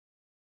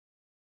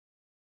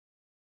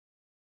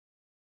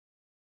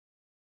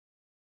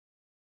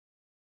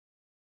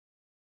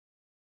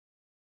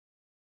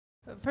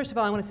First of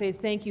all, I want to say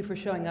thank you for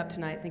showing up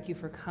tonight. Thank you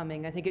for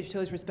coming. I think it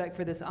shows respect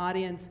for this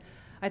audience.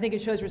 I think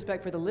it shows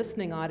respect for the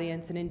listening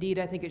audience, and indeed,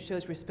 I think it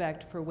shows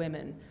respect for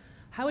women.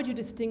 How would you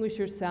distinguish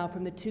yourself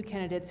from the two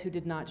candidates who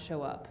did not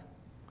show up?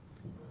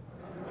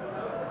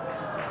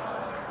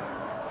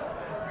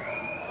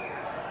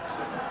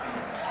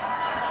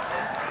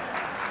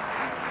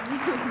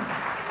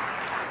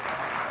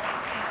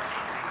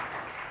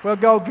 We'll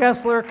go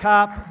Gussler,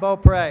 Kopp,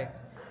 Beauprez.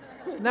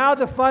 Now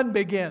the fun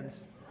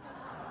begins.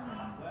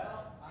 Well,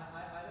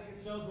 I think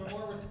it shows we're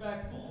more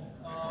respectful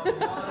of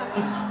the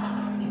audience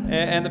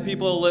and the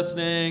people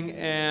listening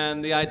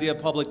and the idea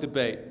of public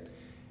debate.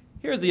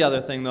 Here's the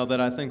other thing, though,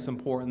 that I think is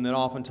important that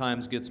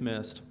oftentimes gets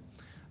missed.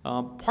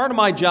 Part of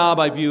my job,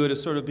 I view it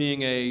as sort of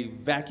being a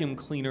vacuum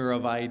cleaner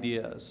of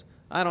ideas.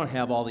 I don't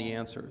have all the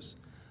answers,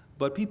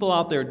 but people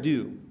out there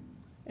do.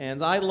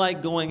 And I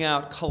like going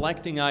out,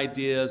 collecting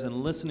ideas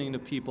and listening to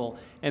people.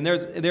 And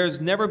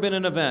there's never been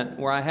an event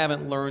where I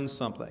haven't learned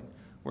something,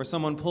 where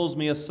someone pulls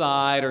me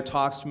aside or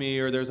talks to me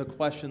or there's a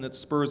question that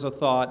spurs a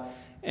thought,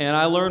 and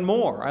I learn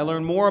more. I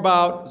learn more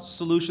about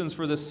solutions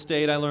for this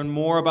state. I learn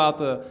more about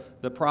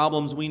the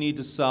problems we need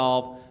to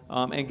solve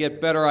and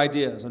get better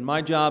ideas. And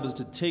my job is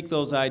to take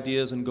those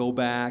ideas and go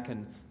back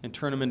and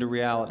turn them into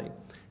reality.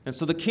 And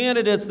so the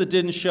candidates that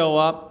didn't show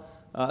up,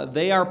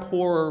 they are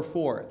poorer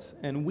for it,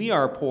 and we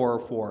are poorer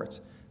for it,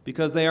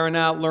 because they are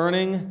not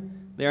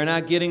learning, they are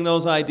not getting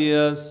those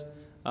ideas,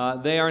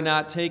 they are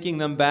not taking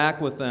them back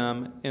with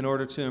them in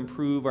order to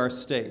improve our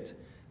state.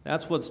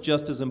 That's what's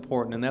just as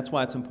important, and that's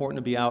why it's important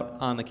to be out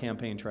on the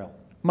campaign trail.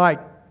 Mike.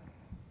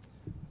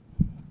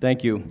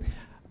 Thank you.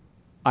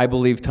 I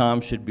believe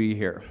Tom should be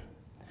here.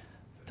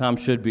 Tom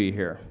should be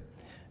here.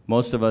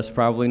 Most of us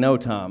probably know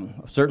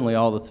Tom. Certainly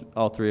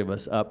all three of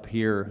us up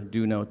here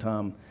do know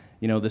Tom.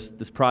 You know,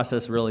 this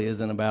process really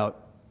isn't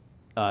about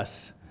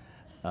us.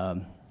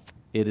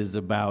 It is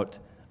about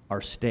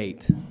our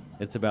state.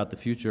 It's about the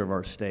future of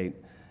our state.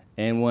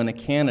 And when a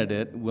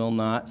candidate will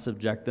not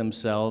subject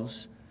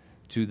themselves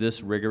to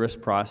this rigorous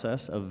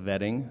process of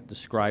vetting,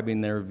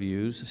 describing their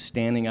views,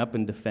 standing up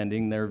and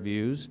defending their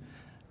views,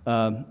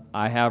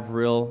 I have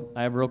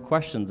real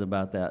questions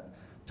about that.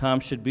 Tom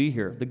should be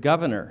here. The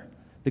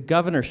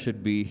governor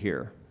should be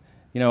here.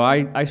 You know,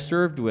 I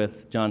served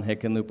with John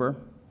Hickenlooper.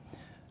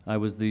 I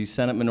was the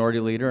Senate Minority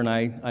Leader, and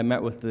I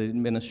met with the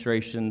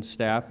administration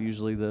staff,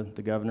 usually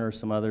the governor or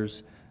some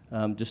others,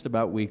 just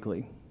about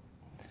weekly.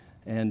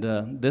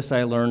 And this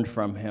I learned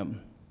from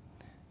him.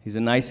 He's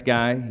a nice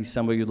guy. He's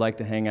somebody you'd like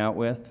to hang out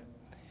with.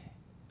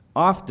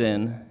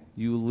 Often,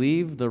 you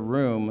leave the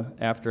room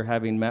after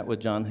having met with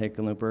John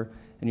Hickenlooper,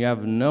 and you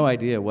have no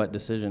idea what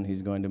decision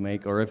he's going to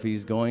make or if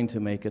he's going to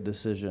make a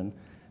decision.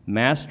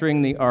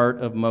 Mastering the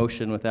art of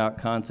motion without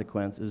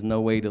consequence is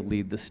no way to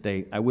lead the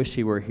state. I wish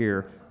he were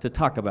here to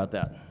talk about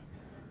that.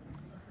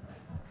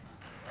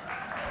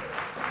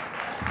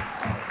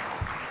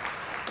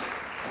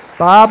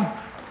 Bob?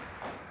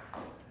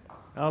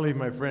 I'll leave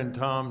my friend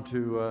Tom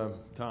to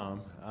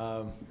Tom.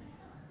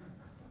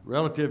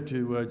 Relative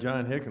to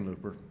John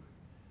Hickenlooper,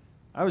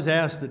 I was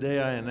asked the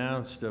day I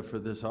announced for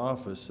this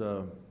office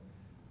the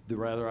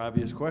rather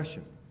obvious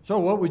question. So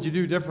what would you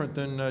do different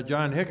than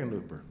John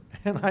Hickenlooper?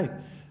 And I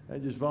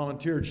just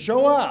volunteered,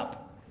 show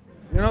up.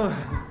 You know,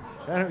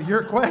 kind of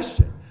your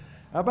question.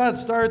 How about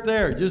start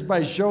there, just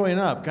by showing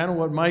up, kind of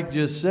what Mike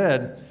just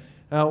said.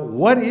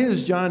 What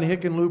is John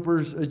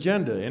Hickenlooper's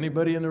agenda?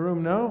 Anybody in the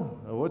room know?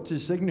 What's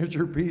his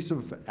signature piece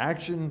of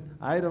action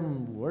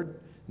item? Word?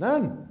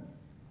 None.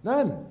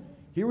 None.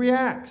 He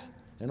reacts.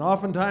 And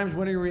oftentimes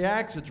when he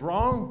reacts, it's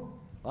wrong.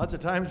 Lots of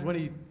times when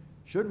he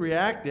should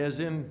react, as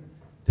in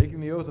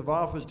taking the oath of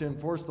office to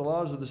enforce the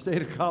laws of the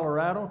state of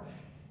Colorado,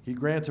 he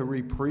grants a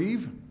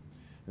reprieve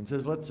and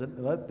says,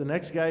 let the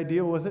next guy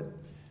deal with it.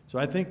 So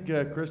I think,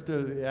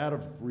 Krista, out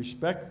of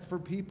respect for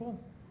people,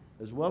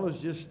 as well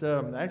as just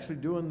actually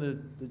doing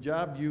the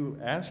job you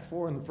asked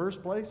for in the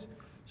first place,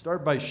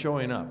 start by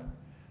showing up.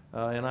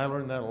 And I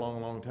learned that a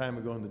long, long time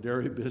ago in the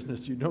dairy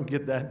business. You don't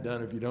get that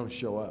done if you don't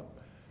show up.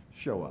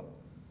 Show up.